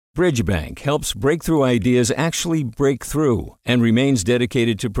Bridgebank helps breakthrough ideas actually break through and remains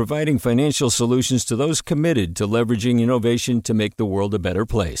dedicated to providing financial solutions to those committed to leveraging innovation to make the world a better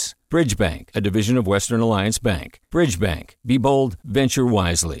place. Bridgebank, a division of Western Alliance Bank. Bridgebank. Be bold, venture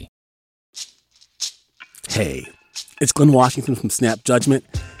wisely. Hey, it's Glenn Washington from Snap Judgment.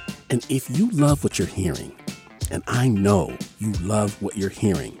 And if you love what you're hearing, and I know you love what you're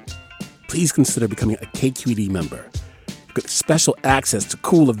hearing, please consider becoming a KQED member. Get special access to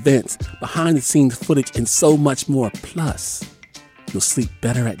cool events, behind-the-scenes footage, and so much more. Plus, you'll sleep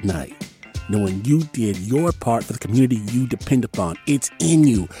better at night knowing you did your part for the community you depend upon. It's in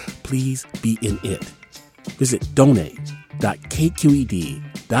you. Please be in it. Visit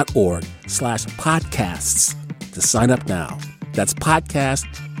donate.kqed.org/podcasts to sign up now. That's podcast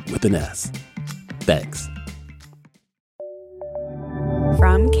with an S. Thanks.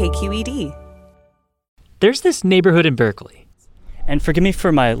 From KQED. There's this neighborhood in Berkeley. And forgive me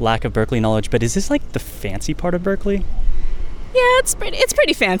for my lack of Berkeley knowledge, but is this like the fancy part of Berkeley? Yeah, it's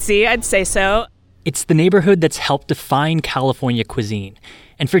pretty fancy, I'd say so. It's the neighborhood that's helped define California cuisine.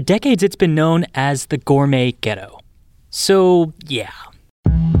 And for decades, it's been known as the Gourmet Ghetto. So, yeah.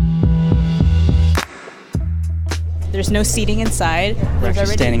 There's no seating inside. We're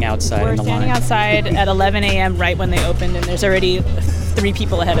actually standing outside in the line. We're standing outside at 11 a.m. right when they opened, and there's already 3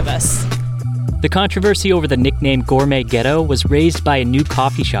 people ahead of us. The controversy over the nickname Gourmet Ghetto was raised by a new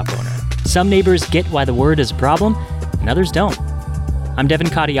coffee shop owner. Some neighbors get why the word is a problem, and others don't. I'm Devin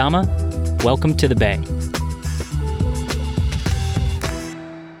Katayama. Welcome to the Bay.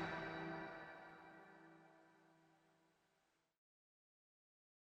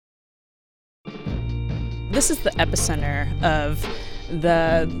 This is the epicenter of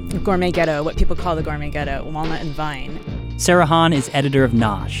the Gourmet Ghetto, what people call the Gourmet Ghetto, Walnut and Vine. Sarah Hahn is editor of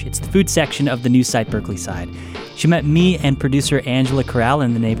Nosh. It's the food section of the news site Berkeleyside. She met me and producer Angela Corral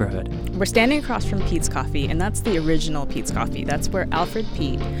in the neighborhood. We're standing across from Peet's Coffee, and that's the original Peet's Coffee. That's where Alfred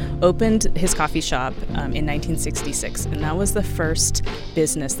Peet opened his coffee shop in 1966, and that was the first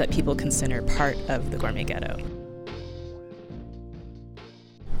business that people consider part of the Gourmet Ghetto.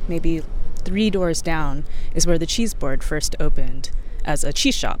 Maybe 3 doors down is where the Cheese Board first opened as a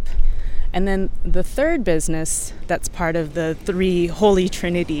cheese shop. And then the third business that's part of the 3 holy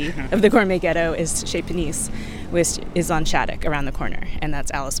trinity of the Gourmet Ghetto is Chez Panisse, which is on Shattuck around the corner. And that's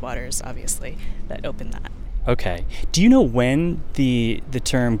Alice Waters, obviously, that opened that. Okay. Do you know when the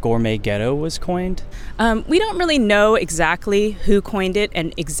term Gourmet Ghetto was coined? We don't really know exactly who coined it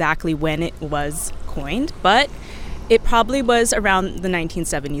and exactly when it was coined, but it probably was around the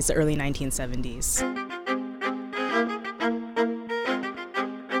 1970s, the early 1970s.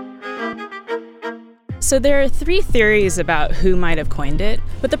 So there are 3 theories about who might have coined it,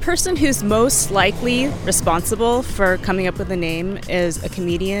 but the person who's most likely responsible for coming up with the name is a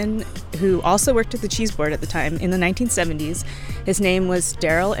comedian who also worked at the Cheese Board at the time in the 1970s. His name was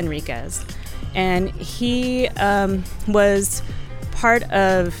Daryl Enriquez, and he was part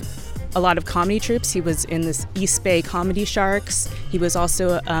of a lot of comedy troupes. He was in this East Bay Comedy Sharks. He was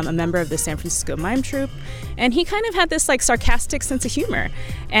also a member of the San Francisco Mime Troupe. And he kind of had this sarcastic sense of humor.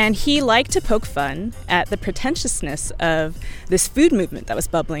 And he liked to poke fun at the pretentiousness of this food movement that was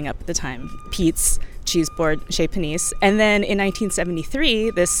bubbling up at the time. Peet's, Cheese Board, Chez Panisse. And then in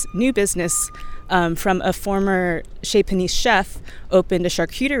 1973, this new business from a former Chez Panisse chef opened a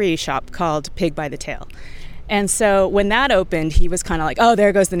charcuterie shop called Pig by the Tail. And so when that opened, he was kind of like, oh,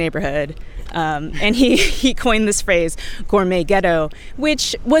 there goes the neighborhood. And he coined this phrase, Gourmet Ghetto,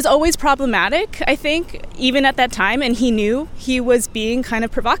 which was always problematic, I think, even at that time. And he knew he was being kind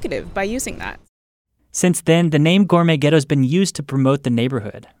of provocative by using that. Since then, the name Gourmet Ghetto has been used to promote the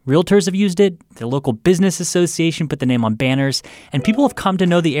neighborhood. Realtors have used it, the local business association put the name on banners, and people have come to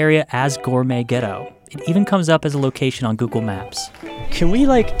know the area as Gourmet Ghetto. It even comes up as a location on Google Maps. Can we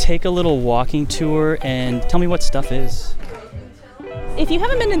take a little walking tour and tell me what stuff is? If you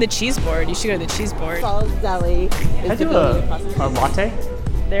haven't been to the Cheese Board, you should go to the Cheese Board. Deli. Can I do a latte?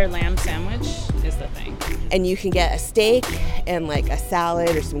 Their lamb sandwich is the thing. And you can get a steak and a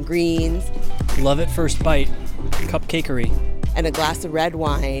salad or some greens. Love at first bite. Cupcakery. And a glass of red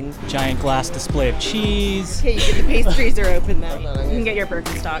wine. Giant glass display of cheese. Okay, the pastries are open now. You can get your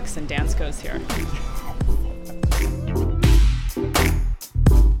Birkenstocks and Danskos here.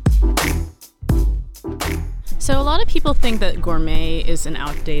 So a lot of people think that gourmet is an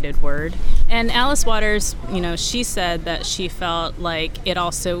outdated word. And Alice Waters, she said that she felt like it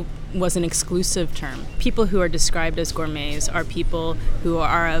also was an exclusive term. People who are described as gourmets are people who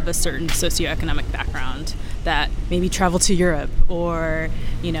are of a certain socioeconomic background that maybe travel to Europe or,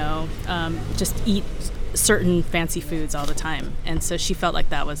 just eat certain fancy foods all the time. And so she felt like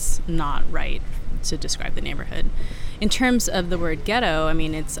that was not right to describe the neighborhood. In terms of the word ghetto, I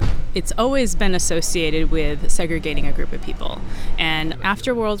mean, it's always been associated with segregating a group of people. And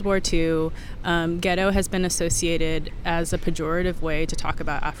after World War II, ghetto has been associated as a pejorative way to talk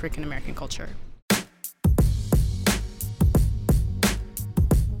about African American culture.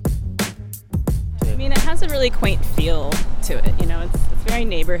 I mean, it has a really quaint feel to it. You know, it's very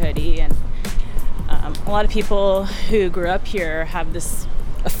neighborhoody, and a lot of people who grew up here have this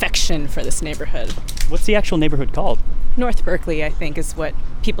affection for this neighborhood. What's the actual neighborhood called? North Berkeley, I think, is what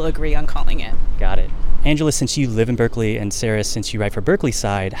people agree on calling it. Got it. Angela, since you live in Berkeley, and Sarah, since you write for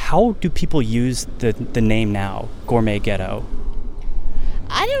Berkeleyside, how do people use the name now, Gourmet Ghetto?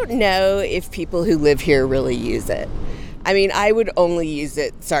 I don't know if people who live here really use it. I mean, I would only use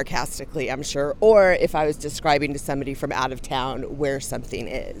it sarcastically, I'm sure, or if I was describing to somebody from out of town where something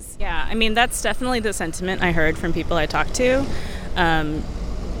is. Yeah, I mean, that's definitely the sentiment I heard from people I talked to.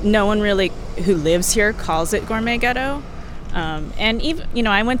 No one really who lives here calls it Gourmet Ghetto. And even, you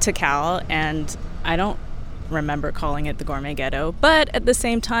know, I went to Cal, and I don't remember calling it the Gourmet Ghetto, but at the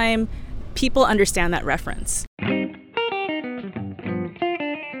same time, people understand that reference.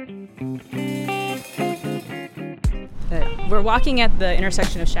 We're walking at the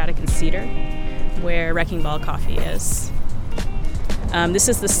intersection of Shattuck and Cedar, where Wrecking Ball Coffee is. This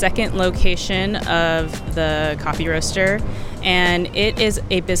is the second location of the coffee roaster, and it is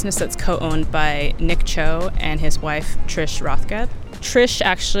a business that's co-owned by Nick Cho and his wife, Trish Rothgeb. Trish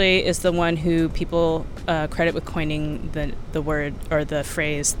actually is the one who people credit with coining the word or the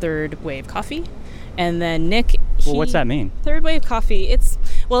phrase third wave coffee. And then Nick... Well, what's that mean? Third wave coffee,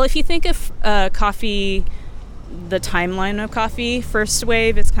 if you think of coffee... The timeline of coffee, first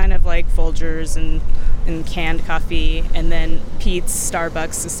wave is kind of like Folgers and canned coffee, and then Peet's,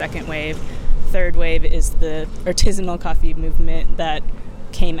 Starbucks is second wave. Third wave is the artisanal coffee movement that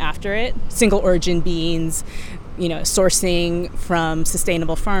came after it. Single origin beans, you know, sourcing from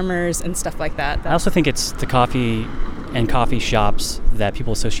sustainable farmers and stuff like that. I also think it's the coffee and coffee shops that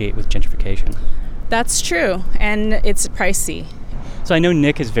people associate with gentrification. That's true, and it's pricey. So I know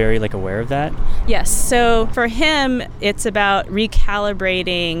Nick is very aware of that. Yes. So for him, it's about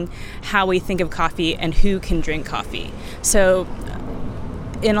recalibrating how we think of coffee and who can drink coffee. So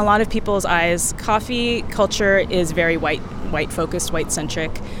in a lot of people's eyes, coffee culture is very white focused, white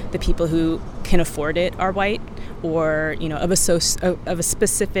centric. The people who can afford it are white, or, you know, of a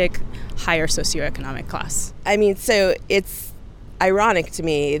specific higher socioeconomic class. I mean, so it's ironic to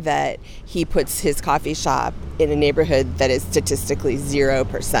me that he puts his coffee shop in a neighborhood that is statistically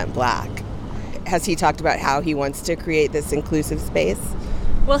 0% black. Has he talked about how he wants to create this inclusive space?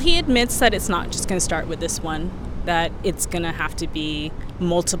 Well, he admits that it's not just going to start with this one, that it's going to have to be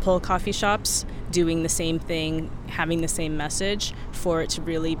multiple coffee shops doing the same thing, having the same message for it to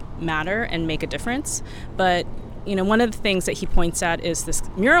really matter and make a difference. But you know, one of the things that he points at is this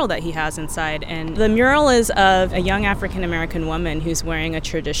mural that he has inside, and the mural is of a young African-American woman who's wearing a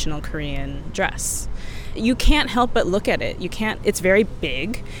traditional Korean dress. You can't help but look at it. It's very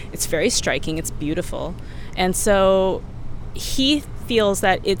big, it's very striking, it's beautiful. And so he feels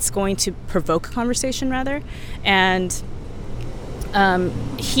that it's going to provoke a conversation, rather. And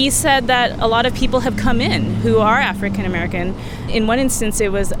he said that a lot of people have come in who are African American. In one instance,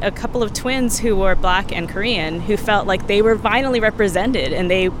 it was a couple of twins who were Black and Korean who felt like they were finally represented and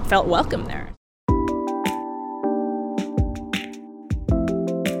they felt welcome there.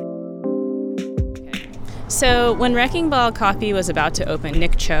 So when Wrecking Ball Coffee was about to open,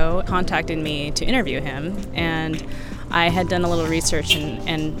 Nick Cho contacted me to interview him, and I had done a little research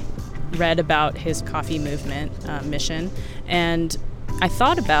and read about his coffee movement mission, and I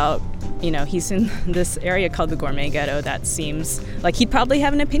thought about, you know, he's in this area called the Gourmet Ghetto that seems like he'd probably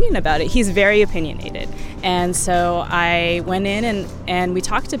have an opinion about it. He's very opinionated. And so I went in and we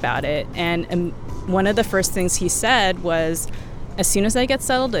talked about it, and one of the first things he said was, as soon as I get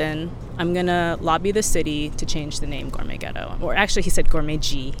settled in, I'm going to lobby the city to change the name Gourmet Ghetto. Or actually, he said Gourmet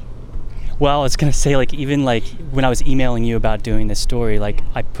G. Well, I was going to say, even when I was emailing you about doing this story,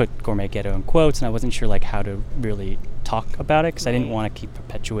 I put Gourmet Ghetto in quotes, and I wasn't sure how to really talk about it because I didn't want to keep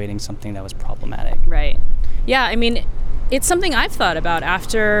perpetuating something that was problematic. Right. Yeah, I mean, it's something I've thought about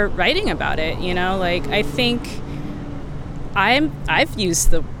after writing about it, you know? I think I've used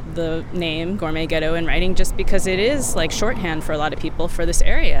the name Gourmet Ghetto in writing just because it is shorthand for a lot of people for this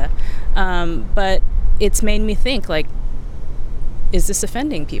area. But it's made me think, is this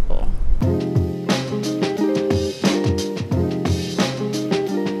offending people?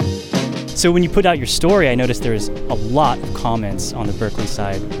 So when you put out your story, I noticed there's a lot of comments on the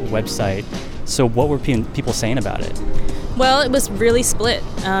Berkeleyside website So what were people saying about it? Well, it was really split.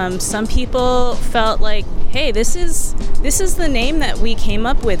 Some people felt like, hey, this is the name that we came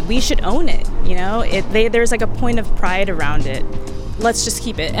up with. We should own it. You know, there's like a point of pride around it. Let's just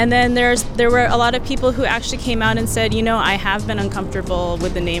keep it. And then there were a lot of people who actually came out and said, you know, I have been uncomfortable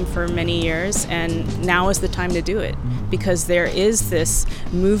with the name for many years, and now is the time to do it, because there is this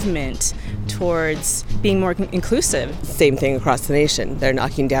movement towards being more inclusive. Same thing across the nation. They're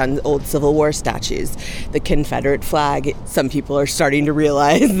knocking down old Civil War statues, the Confederate flag. Some people are starting to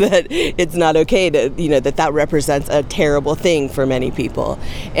realize that it's not okay to, you know, that represents a terrible thing for many people.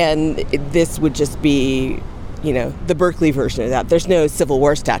 And this would just be, you know, the Berkeley version of that. There's no Civil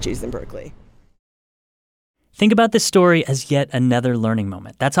War statues in Berkeley. Think about this story as yet another learning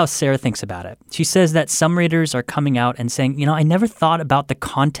moment. That's how Sarah thinks about it. She says that some readers are coming out and saying, you know, I never thought about the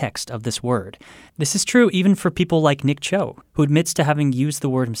context of this word. This is true even for people like Nick Cho, who admits to having used the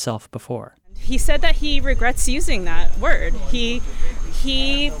word himself before. He said that he regrets using that word. He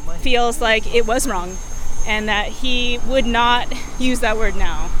feels like it was wrong and that he would not use that word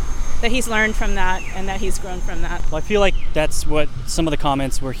now. That he's learned from that and that he's grown from that. Well, I feel like that's what some of the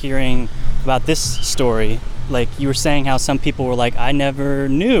comments we're hearing about this story. Like you were saying how some people were like, I never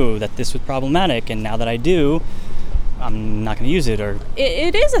knew that this was problematic, and now that I do, I'm not going to use it. Or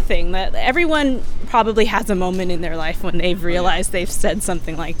it is a thing that everyone probably has a moment in their life when they've realized they've said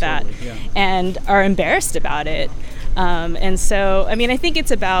something like that and are embarrassed about it. And so, I mean, I think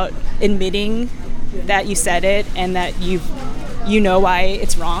it's about admitting that you said it and that you know why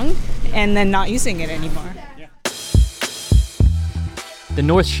it's wrong, and then not using it anymore. The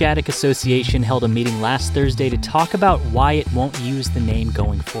North Shattuck Association held a meeting last Thursday to talk about why it won't use the name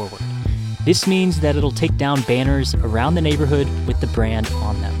going forward. This means that it'll take down banners around the neighborhood with the brand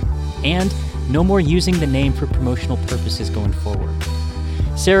on them, and no more using the name for promotional purposes going forward.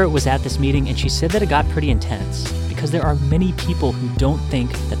 Sarah was at this meeting, and she said that it got pretty intense because there are many people who don't think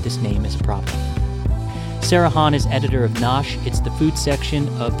that this name is a problem. Sarah Hahn is editor of Nosh. It's the food section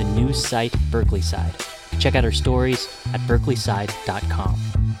of the news site Berkeleyside. Check out her stories at birthplace.com.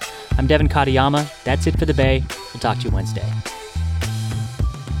 I'm Devin Katayama. That's it for the Bay. We'll talk to you Wednesday.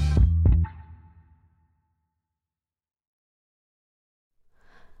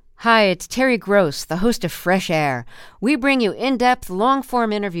 Hi, it's Terry Gross, the host of Fresh Air. We bring you in-depth,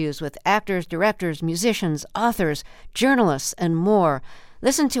 long-form interviews with actors, directors, musicians, authors, journalists, and more.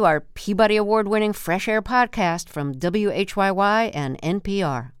 Listen to our Peabody Award-winning Fresh Air podcast from WHYY and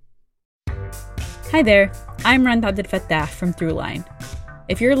NPR. Hi there, I'm Rand Abdel Fattah from Throughline.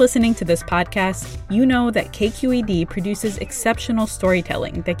 If you're listening to this podcast, you know that KQED produces exceptional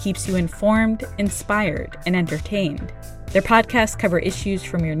storytelling that keeps you informed, inspired, and entertained. Their podcasts cover issues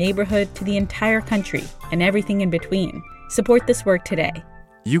from your neighborhood to the entire country and everything in between. Support this work today.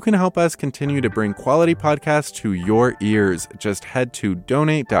 You can help us continue to bring quality podcasts to your ears. Just head to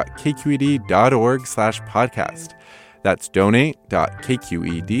donate.kqed.org/podcast. That's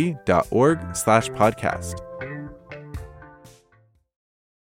donate.kqed.org/podcast.